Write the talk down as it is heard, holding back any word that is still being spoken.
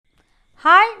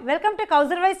Hi, welcome to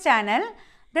Kauserwise channel.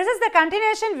 This is the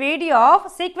continuation video of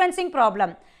sequencing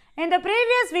problem. In the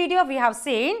previous video, we have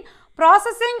seen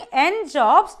processing n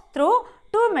jobs through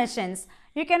 2 machines.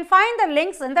 You can find the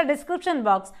links in the description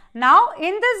box. Now,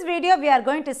 in this video, we are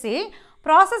going to see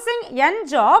processing n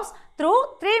jobs through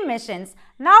 3 machines.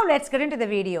 Now, let's get into the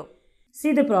video.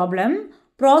 See the problem.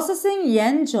 Processing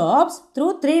n jobs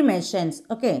through 3 machines.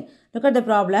 Okay, look at the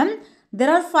problem. There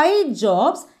are 5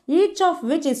 jobs, each of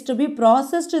which is to be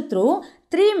processed through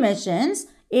 3 machines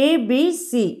A, B,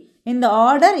 C. In the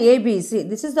order A, B, C.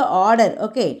 This is the order.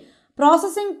 Okay.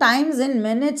 Processing times in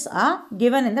minutes are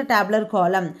given in the tabular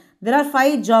column. There are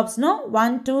 5 jobs, no?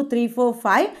 1, 2, 3, 4,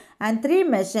 5 and 3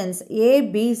 machines A,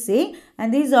 B, C,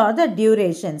 and these are the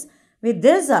durations. With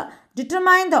this,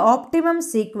 determine the optimum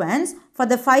sequence for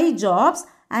the 5 jobs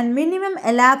and minimum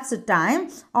elapsed time.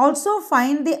 Also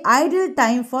find the idle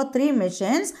time for 3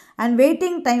 machines and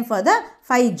waiting time for the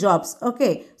 5 jobs.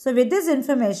 Okay. So with this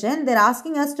information, they are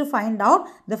asking us to find out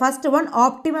the first one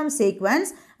optimum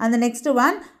sequence and the next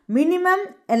one minimum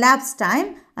elapsed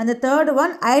time and the third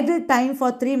one idle time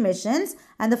for 3 machines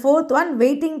and the fourth one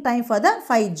waiting time for the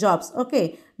 5 jobs.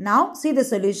 Okay. Now see the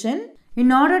solution.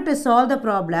 In order to solve the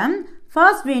problem,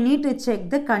 first we need to check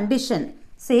the condition.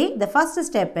 See, the first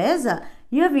step is,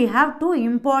 here we have 2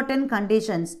 important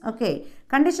conditions. Okay,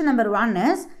 condition number 1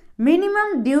 is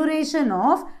minimum duration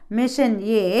of machine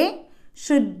A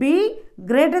should be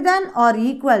greater than or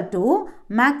equal to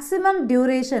maximum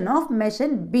duration of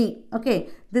machine B. Okay,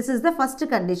 this is the first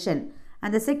condition.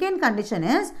 And the second condition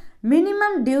is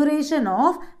minimum duration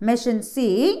of machine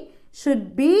C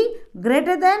should be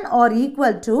greater than or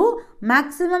equal to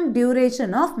maximum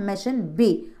duration of machine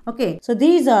B. Okay, so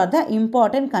these are the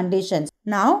important conditions.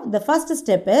 Now, the first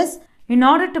step is, in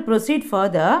order to proceed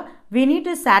further, we need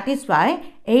to satisfy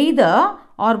either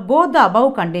or both the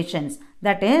above conditions.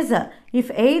 That is, if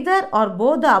either or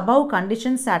both the above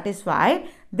conditions satisfied,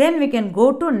 then we can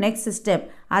go to next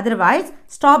step. Otherwise,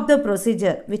 stop the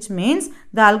procedure, which means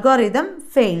the algorithm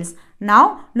fails.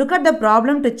 Now, look at the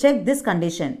problem to check this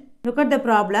condition. Look at the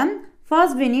problem.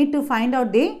 First, we need to find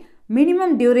out the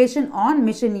minimum duration on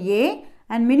machine A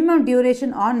and minimum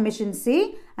duration on machine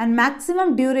C and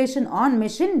maximum duration on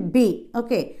machine B.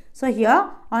 Okay. So,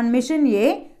 here on machine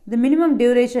A, the minimum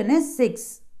duration is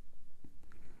 6.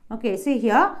 Okay. See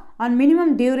here, on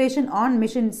minimum duration on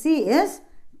machine C is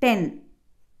 10.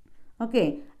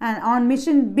 Okay. And on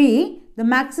machine B, the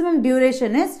maximum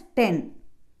duration is 10.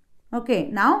 Okay.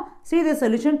 Now, see the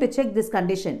solution to check this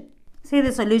condition. See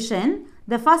the solution.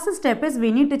 The first step is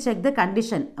we need to check the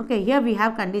condition. Okay, here we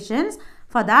have conditions.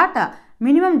 For that,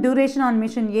 minimum duration on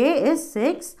machine A is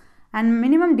 6 and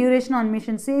minimum duration on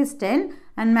machine C is 10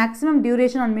 and maximum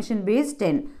duration on machine B is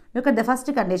 10. Look at the first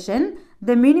condition.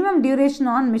 The minimum duration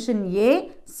on machine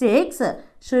A, 6,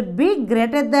 should be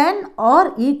greater than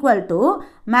or equal to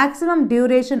maximum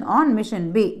duration on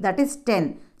machine B, that is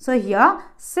 10. So, here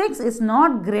 6 is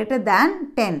not greater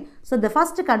than 10. So, the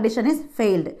first condition is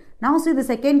failed. Now, see the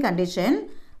second condition.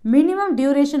 Minimum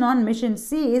duration on machine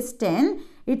C is 10.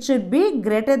 It should be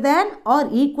greater than or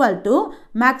equal to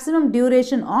maximum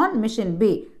duration on machine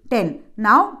B, 10.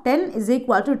 Now, 10 is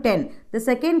equal to 10. The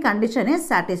second condition is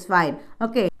satisfied.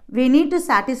 Okay. We need to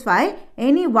satisfy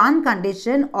any one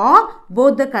condition or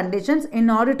both the conditions in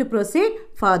order to proceed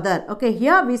further. Okay,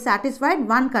 here we satisfied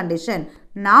one condition.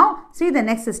 Now, see the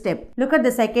next step. Look at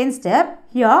the second step.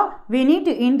 Here, we need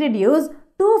to introduce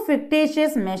 2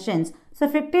 fictitious machines. So,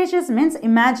 fictitious means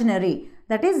imaginary.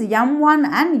 That is M1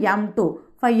 and M2.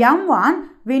 For M1,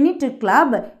 we need to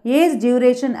club A's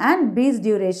duration and B's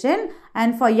duration.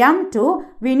 And for M2,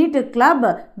 we need to club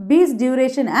B's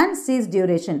duration and C's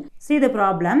duration. See the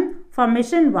problem. For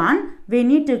machine 1, we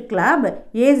need to club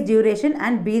A's duration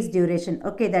and B's duration.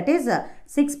 Okay, that is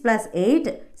 6 plus 8,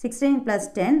 16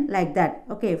 plus 10, like that.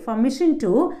 Okay, for machine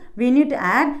 2, we need to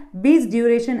add B's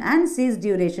duration and C's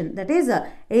duration. That is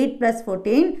 8 plus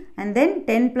 14 and then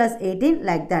 10 plus 18,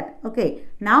 like that. Okay,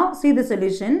 now see the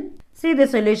solution. See the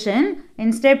solution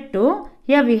in step 2.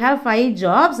 Here we have 5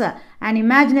 jobs and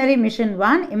imaginary machine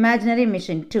 1, imaginary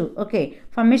machine 2. Okay.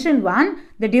 For machine 1,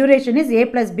 the duration is A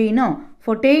plus B. No.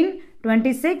 14,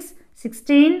 26,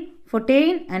 16,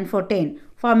 14 and 14.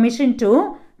 For machine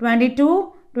 2,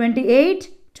 22,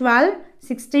 28, 12,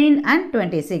 16 and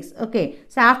 26. Okay.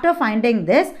 So, after finding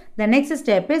this, the next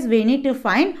step is we need to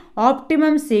find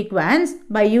optimum sequence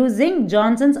by using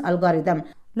Johnson's algorithm.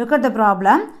 Look at the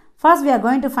problem. First, we are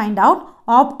going to find out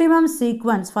optimum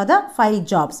sequence for the 5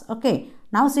 jobs. Okay.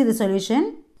 Now, see the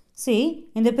solution. See,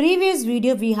 in the previous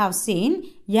video, we have seen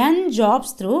n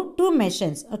jobs through 2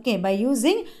 machines. Okay. By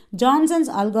using Johnson's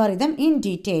algorithm in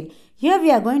detail. Here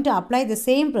we are going to apply the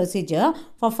same procedure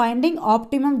for finding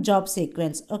optimum job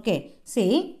sequence. Okay,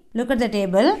 see, look at the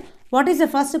table. What is the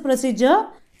first procedure?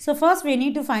 So first we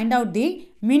need to find out the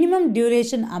minimum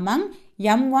duration among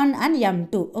M1 and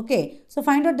M2. Okay, so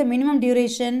find out the minimum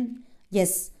duration.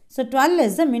 Yes, so 12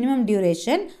 is the minimum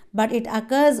duration, but it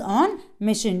occurs on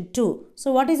mission 2.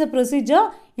 So what is the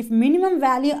procedure? If minimum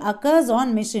value occurs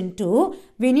on mission 2,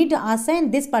 we need to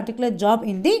assign this particular job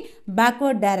in the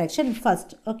backward direction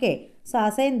first. Okay, so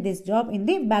assign this job in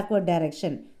the backward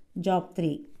direction, job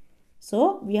 3.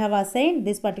 So we have assigned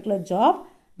this particular job.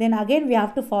 Then again we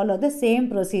have to follow the same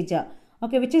procedure.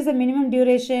 Okay, which is the minimum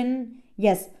duration?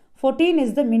 Yes, 14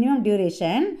 is the minimum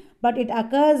duration, but it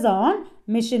occurs on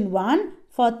mission 1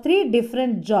 for 3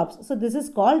 different jobs. So this is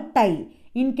called tie.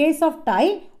 In case of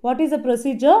tie, what is the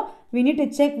procedure? We need to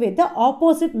check with the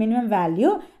opposite minimum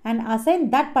value and assign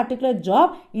that particular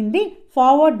job in the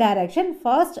forward direction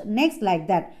first, next, like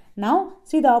that. Now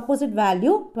see the opposite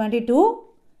value, 22,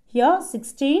 here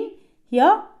 16,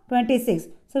 here 26.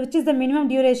 So which is the minimum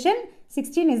duration?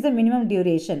 16 is the minimum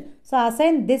duration. So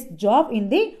assign this job in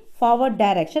the forward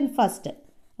direction first.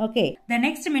 Okay, the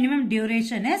next minimum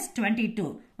duration is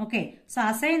 22. Okay, so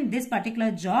assign this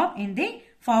particular job in the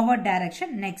forward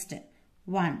direction next.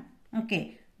 1.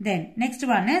 Okay, then next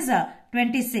one is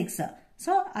 26.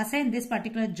 So assign this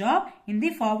particular job in the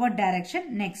forward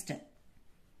direction next.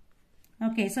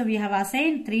 Okay, so we have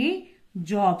assigned 3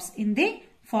 jobs in the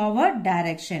forward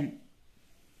direction.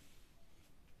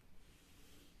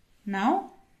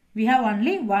 Now we have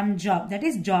only one job, that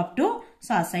is job 2.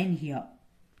 So assign here.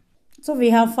 So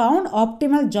we have found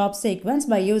optimal job sequence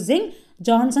by using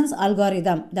Johnson's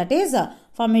algorithm. That is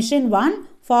for mission 1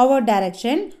 forward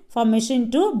direction, for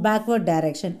mission 2 backward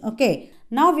direction. Okay.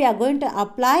 Now we are going to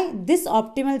apply this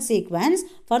optimal sequence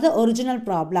for the original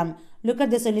problem. Look at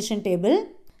the solution table.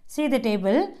 See the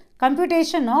table.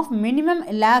 Computation of minimum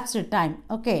elapsed time.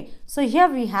 Okay. So here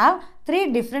we have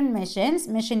 3 different missions.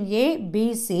 Mission A,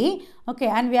 B, C. Okay.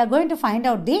 And we are going to find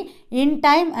out the in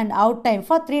time and out time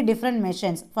for 3 different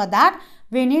missions. For that,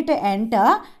 we need to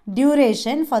enter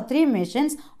duration for 3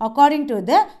 missions according to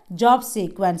the job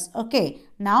sequence. Okay.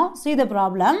 Now see the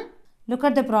problem. Look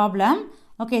at the problem.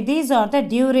 Okay. These are the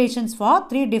durations for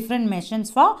 3 different missions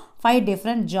for 5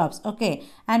 different jobs. Okay.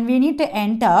 And we need to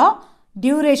enter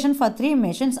duration for 3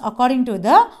 missions according to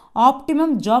the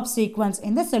optimum job sequence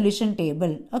in the solution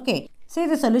table. Okay. See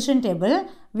the solution table.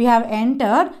 We have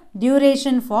entered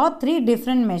duration for 3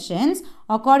 different missions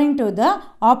according to the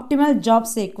optimal job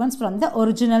sequence from the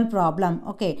original problem.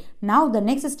 Okay. Now the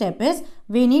next step is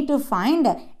we need to find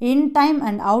in time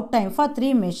and out time for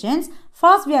 3 missions.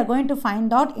 First we are going to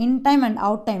find out in time and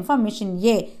out time for mission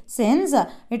A, since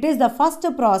it is the first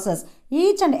process.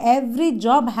 Each and every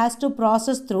job has to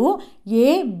process through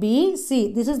A, B,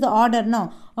 C. This is the order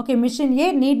now. Okay, mission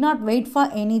A need not wait for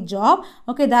any job.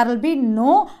 Okay, there will be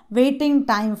no waiting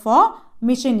time for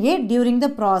mission A during the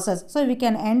process. So we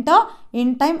can enter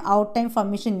in time, out time for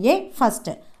mission A first.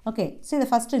 Okay, see the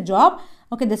first job.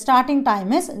 Okay, the starting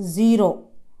time is 0.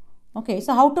 Okay,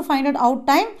 so how to find out out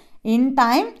time? In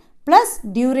time plus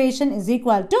duration is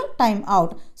equal to time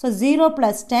out. So 0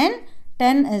 plus 10,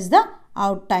 10 is the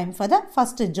out time for the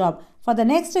first job. For the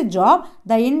next job,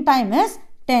 the in time is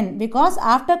 10, because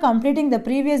after completing the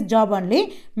previous job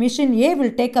only, mission A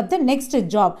will take up the next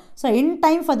job. So in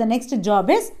time for the next job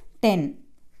is 10.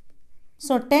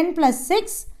 So 10 plus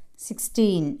 6,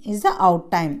 16 is the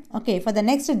out time. Okay, for the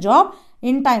next job,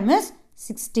 in time is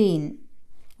 16.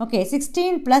 Okay,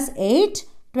 16 plus 8,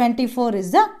 24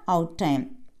 is the out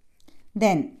time.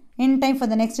 Then in time for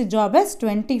the next job is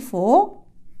 24.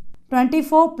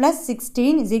 24 plus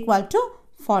 16 is equal to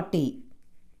 40.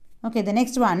 Okay, the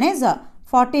next one is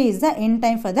 40 is the in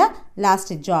time for the last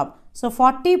job. So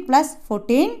 40 plus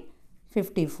 14,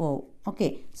 54.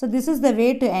 Okay, so this is the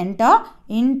way to enter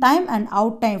in time and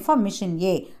out time for mission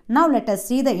A. Now let us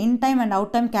see the in time and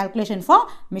out time calculation for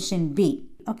mission B.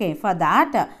 Okay, for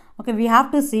that, okay, we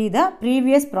have to see the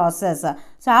previous process.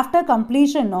 So after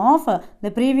completion of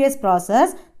the previous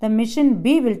process, the mission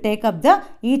B will take up the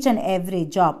each and every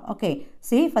job. Okay,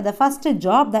 see, for the first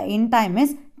job, the in time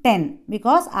is 10,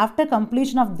 because after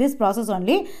completion of this process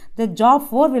only, the job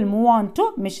 4 will move on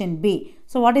to mission B.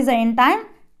 So what is the in time?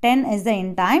 10 is the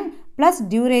in time plus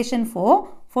duration 4.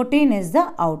 14 is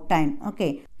the out time.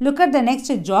 Okay. Look at the next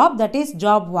job, that is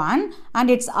job 1,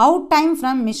 and its out time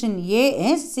from mission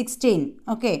A is 16.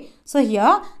 Okay. So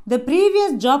here the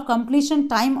previous job completion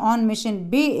time on mission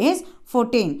B is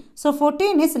 14. So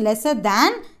 14 is lesser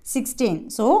than 16.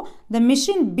 So the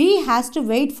machine B has to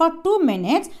wait for 2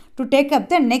 minutes to take up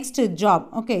the next job.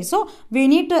 Okay, so we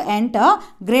need to enter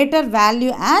greater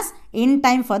value as in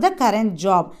time for the current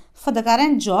job. For the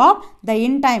current job, the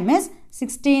in time is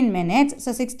 16 minutes.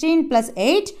 So 16 plus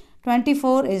 8,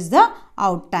 24 is the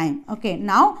out time. Okay,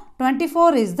 now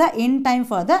 24 is the in time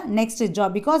for the next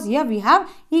job because here we have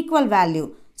equal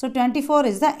value. So 24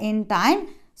 is the in time.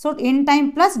 So in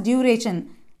time plus duration.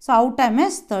 So out time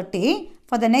is 30.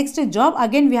 For the next job,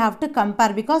 again we have to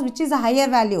compare because which is a higher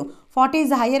value? 40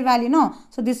 is a higher value, no?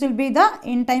 So this will be the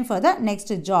in time for the next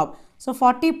job. So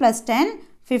 40 plus 10,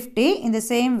 50. In the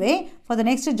same way, for the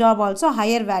next job also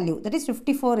higher value. That is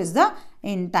 54 is the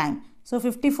in time. So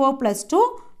 54 plus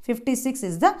 2, 56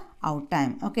 is the out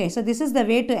time. Okay, so this is the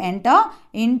way to enter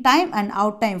in time and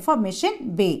out time for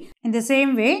machine B. In the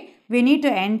same way, we need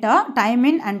to enter time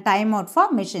in and time out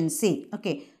for machine C.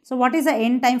 Okay, so what is the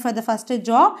end time for the first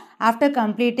job? After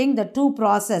completing the two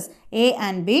process A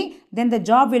and B, then the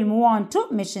job will move on to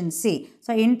machine C.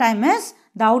 So in time is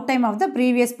the out time of the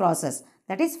previous process.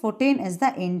 That is 14 is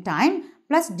the in time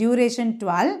plus duration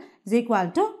 12 is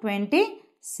equal to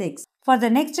 26. For the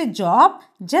next job,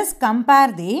 just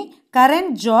compare the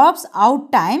current job's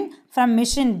out time from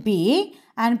machine B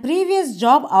and previous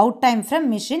job out time from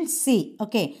machine C.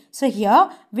 Okay, so here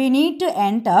we need to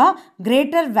enter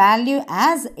greater value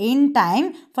as in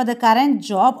time for the current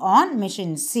job on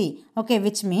machine C. Okay,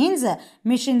 which means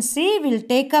machine C will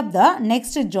take up the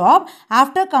next job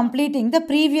after completing the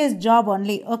previous job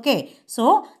only. Okay,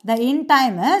 so the in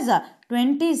time is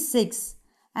 26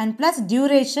 and plus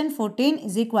duration 14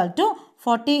 is equal to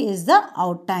 40 is the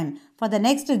out time. For the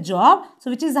next job, so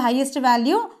which is the highest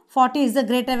value? 40 is the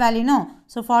greater value, no?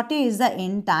 So 40 is the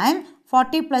in time,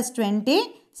 40 plus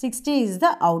 20, 60 is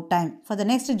the out time. For the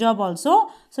next job also,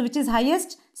 so which is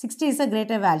highest? 60 is the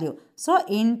greater value. So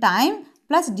in time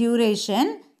plus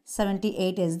duration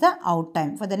 78 is the out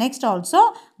time. For the next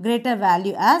also greater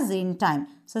value as in time.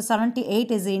 So 78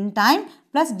 is in time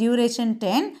plus duration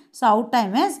 10. So out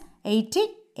time is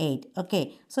 88.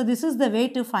 Okay, so this is the way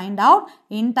to find out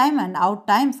in time and out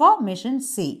time for machine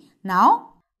C.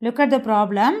 Now look at the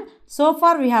problem. So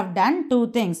far we have done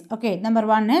two things. Okay, number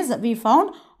one is we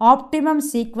found optimum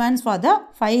sequence for the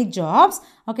 5 jobs.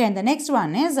 Okay, and the next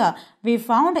one is we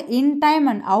found in time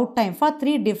and out time for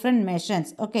 3 different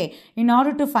machines. Okay, in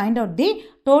order to find out the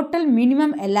total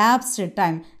minimum elapsed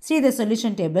time. See the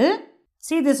solution table.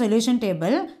 See the solution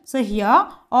table. So here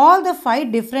all the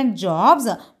 5 different jobs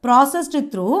processed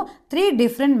through 3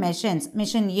 different machines.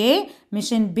 Machine A,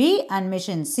 machine B and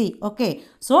machine C. Okay.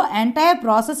 So entire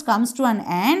process comes to an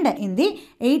end in the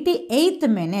 88th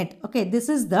minute. Okay. This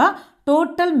is the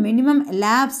total minimum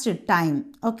elapsed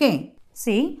time. Okay.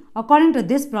 See, according to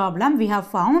this problem, we have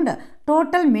found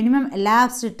total minimum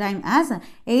elapsed time as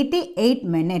 88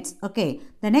 minutes. Okay.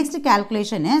 The next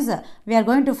calculation is we are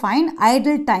going to find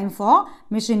idle time for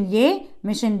machine A,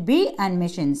 machine B and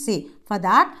machine C. For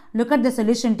that, look at the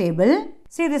solution table.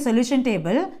 See the solution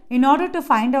table. In order to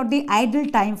find out the idle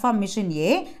time for machine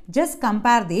A, just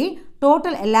compare the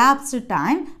total elapsed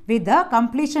time with the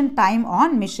completion time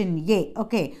on machine A.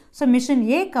 Okay. So machine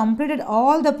A completed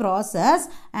all the process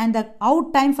and the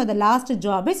out time for the last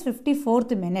job is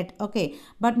 54th minute. Okay.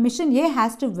 But machine A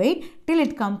has to wait till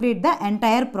it complete the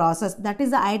entire process. That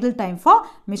is the idle time for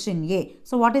machine A.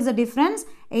 So what is the difference?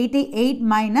 88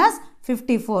 minus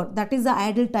 54. That is the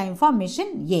idle time for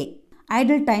machine A.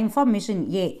 Idle time for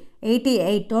machine A.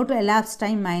 88 total elapsed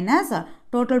time minus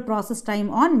total process time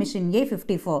on machine A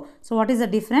 54. So what is the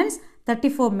difference?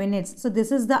 34 minutes. So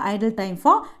this is the idle time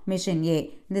for machine A.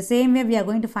 In the same way we are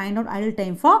going to find out idle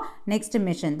time for next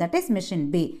machine, that is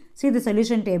machine B. See the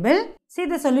solution table. See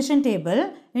the solution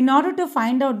table. In order to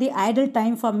find out the idle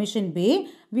time for machine B,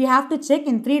 we have to check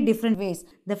in 3 different ways.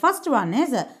 The first one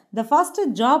is the first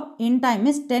job in time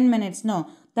is 10 minutes. No.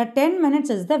 The 10 minutes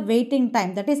is the waiting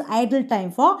time, that is idle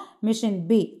time for machine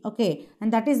B. Okay,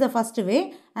 and that is the first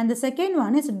way. And the second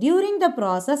one is during the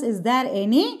process, is there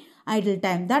any idle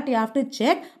time? That you have to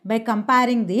check by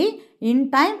comparing the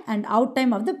in time and out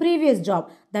time of the previous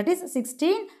job. That is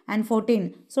 16 and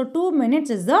 14. So 2 minutes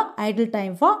is the idle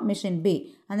time for machine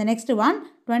B. And the next one,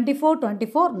 24,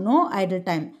 24, no idle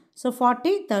time. So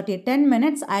 40, 30, 10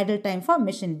 minutes idle time for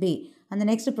machine B. And the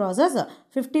next process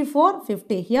 54,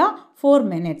 50, here 4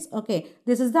 minutes. Okay,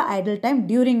 this is the idle time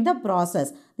during the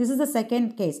process. This is the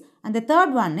second case. And the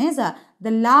third one is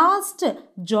the last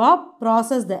job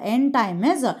process, the end time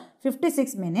is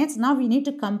 56 minutes. Now we need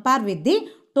to compare with the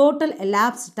total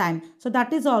elapsed time. So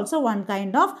that is also one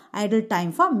kind of idle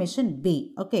time for machine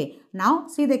B. Okay, now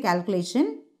see the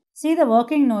calculation. See the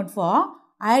working note for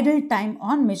idle time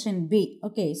on mission B.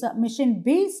 Okay, so mission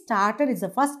B started is the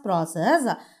first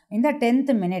process in the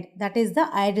 10th minute. That is the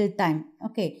idle time.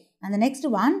 Okay, and the next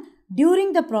one,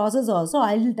 during the process also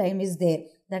idle time is there.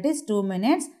 That is 2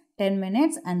 minutes, 10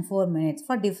 minutes and 4 minutes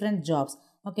for different jobs.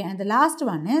 Okay, and the last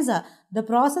one is the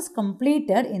process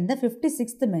completed in the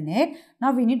 56th minute.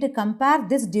 Now we need to compare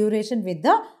this duration with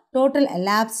the total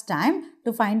elapsed time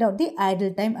to find out the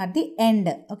idle time at the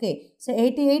end. Okay, so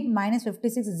 88 minus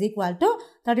 56 is equal to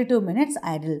 32 minutes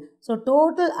idle. So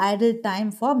total idle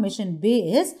time for mission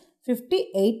B is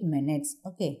 58 minutes.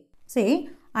 Okay, see,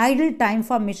 idle time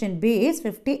for mission B is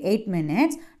 58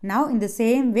 minutes. Now in the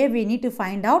same way we need to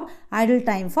find out idle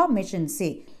time for mission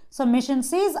C. So mission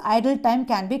C's idle time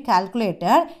can be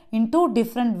calculated in two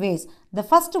different ways. The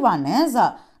first one is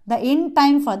the in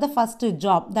time for the first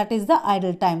job, that is the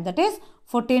idle time, that is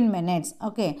 14 minutes.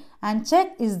 Okay, and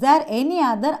check is there any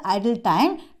other idle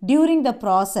time during the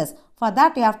process. For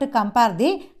that you have to compare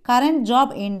the current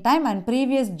job in time and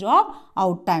previous job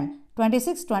out time.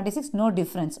 26, 26 no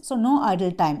difference, so no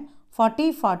idle time.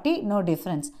 40, 40 no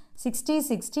difference. 60,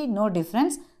 60 no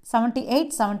difference.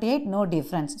 78, 78 no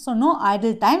difference. So no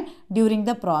idle time during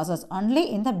the process,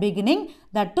 only in the beginning.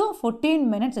 That too 14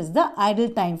 minutes is the idle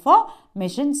time for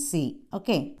mission C.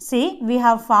 Okay, see, we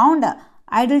have found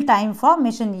idle time for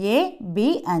mission A,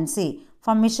 B and C.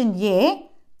 For mission A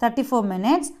 34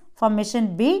 minutes, for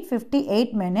mission B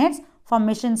 58 minutes, for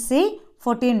mission C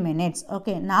 14 minutes.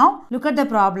 Okay, now look at the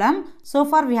problem. So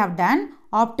far we have done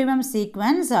optimum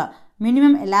sequence,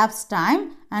 minimum elapsed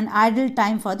time and idle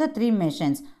time for the three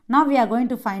missions. Now we are going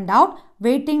to find out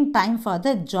waiting time for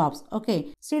the jobs.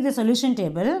 Okay, see the solution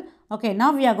table. Okay,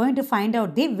 now we are going to find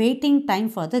out the waiting time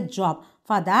for the job.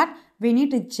 For that we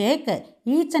need to check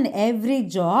each and every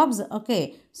jobs.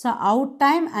 Okay, so out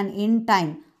time and in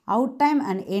time. Out time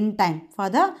and in time for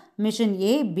the mission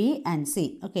A, B and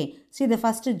C. Okay, see the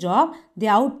first job, the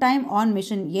out time on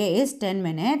mission A is 10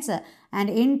 minutes and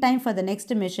in time for the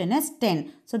next mission is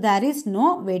 10. So there is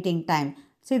no waiting time.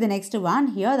 See the next one,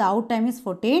 here the out time is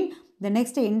 14, the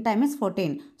next in time is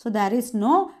 14. So there is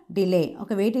no delay.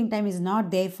 Okay, waiting time is not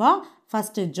there for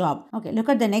first job. Okay, look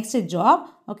at the next job.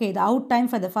 Okay, the out time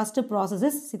for the first process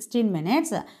is 16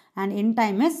 minutes and in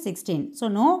time is 16. So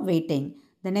no waiting.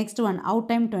 The next one, out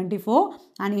time 24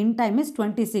 and in time is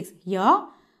 26. Here,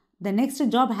 the next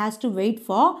job has to wait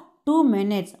for 2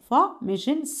 minutes for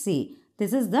mission C.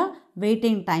 This is the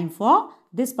waiting time for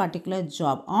this particular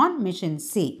job on mission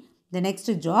C. The next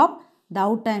job, the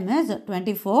out time is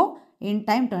 24, in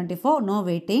time 24, no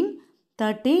waiting,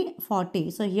 30,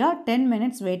 40. So here 10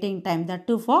 minutes waiting time, that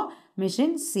too for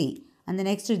mission C. And the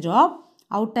next job,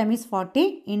 out time is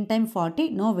 40, in time 40,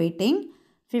 no waiting.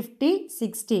 50,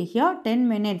 60, here 10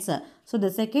 minutes. So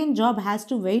the second job has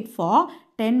to wait for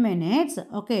 10 minutes,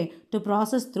 okay, to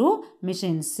process through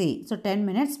mission C. So 10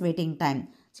 minutes waiting time.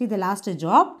 See the last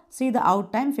job, see the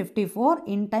out time 54,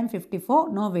 in time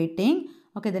 54, no waiting.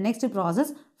 Okay, the next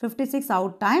process 56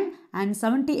 out time and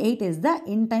 78 is the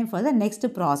in time for the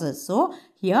next process. So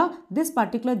here this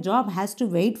particular job has to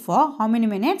wait for how many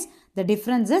minutes? The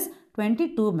difference is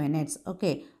 22 minutes.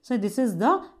 Okay, so this is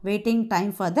the waiting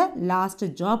time for the last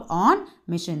job on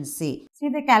mission C. See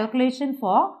the calculation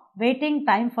for waiting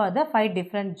time for the 5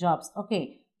 different jobs.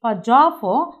 Okay, for job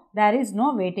 4 there is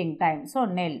no waiting time, so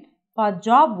nil. For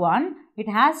job 1 it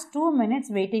has 2 minutes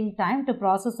waiting time to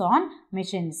process on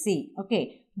mission C.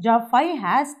 Okay, job 5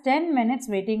 has 10 minutes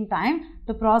waiting time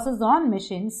to process on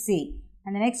mission C.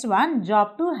 And the next one,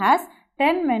 job 2 has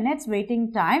 10 minutes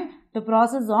waiting time to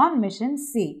process on mission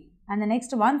C. And the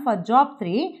next one, for job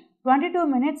 3, 22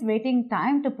 minutes waiting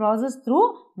time to process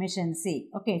through mission C.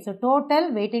 Okay, so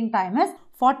total waiting time is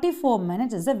 44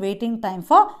 minutes is the waiting time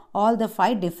for all the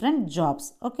 5 different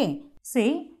jobs. Okay,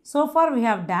 see, so far we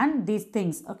have done these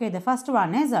things. Okay, the first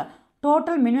one is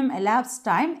total minimum elapsed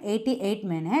time 88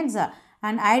 minutes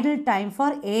and idle time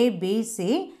for A, B,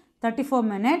 C 34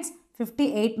 minutes,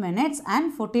 58 minutes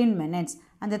and 14 minutes.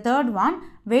 And the third one,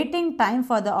 waiting time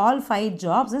for the all 5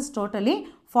 jobs is totally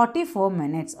 44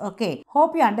 minutes. Okay,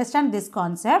 hope you understand this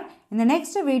concept. In the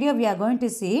next video, we are going to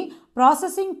see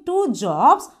processing 2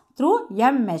 jobs through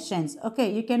M machines.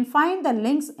 Okay, you can find the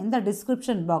links in the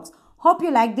description box. Hope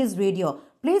you like this video.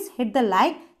 Please hit the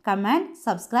like, comment,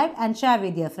 subscribe and share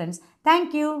with your friends.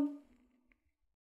 Thank you.